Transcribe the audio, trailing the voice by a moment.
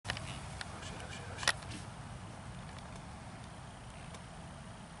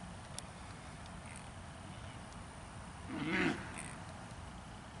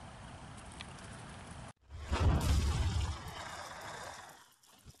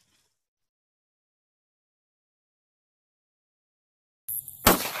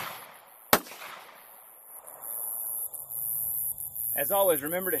As always,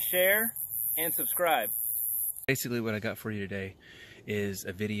 remember to share and subscribe. Basically what I got for you today is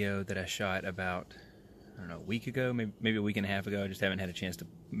a video that I shot about, I don't know, a week ago, maybe a week and a half ago. I just haven't had a chance to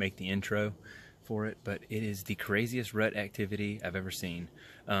make the intro for it, but it is the craziest rut activity I've ever seen.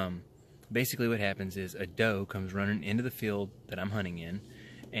 Basically what happens is a doe comes running into the field that I'm hunting in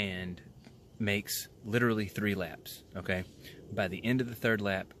and makes literally 3 laps, okay? By the end of the 3rd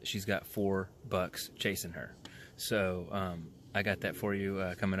lap, she's got 4 bucks chasing her. So I got that for you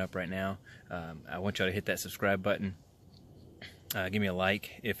coming up right now. I want y'all to hit that subscribe button. Give me a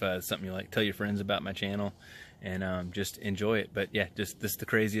like if it's something you like. Tell your friends about my channel, and just enjoy it. But yeah, this is the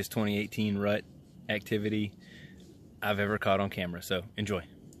craziest 2018 rut activity I've ever caught on camera. So enjoy.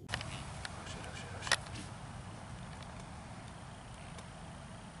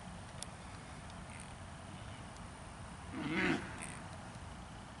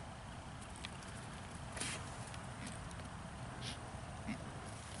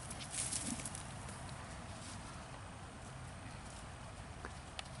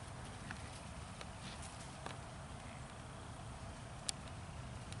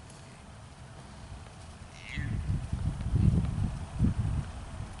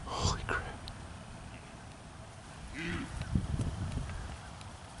 Holy crap.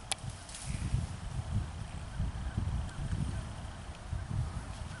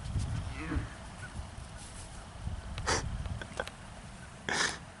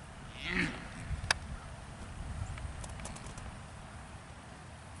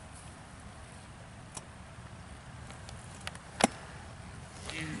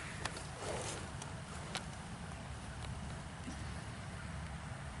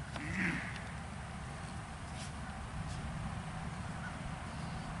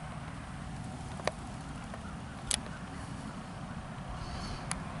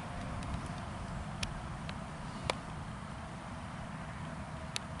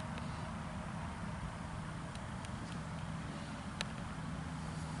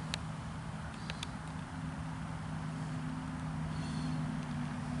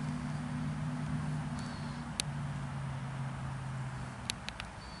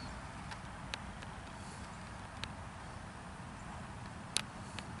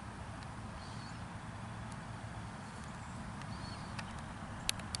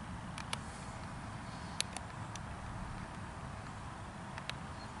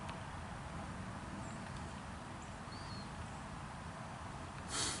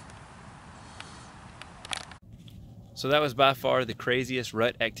 So that was by far the craziest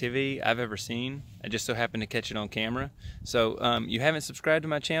rut activity I've ever seen. I just so happened to catch it on camera. So you haven't subscribed to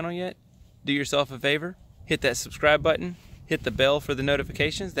my channel yet? Do yourself a favor, hit that subscribe button, hit the bell for the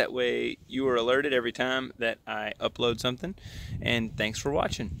notifications. That way you are alerted every time that I upload something. And thanks for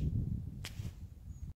watching.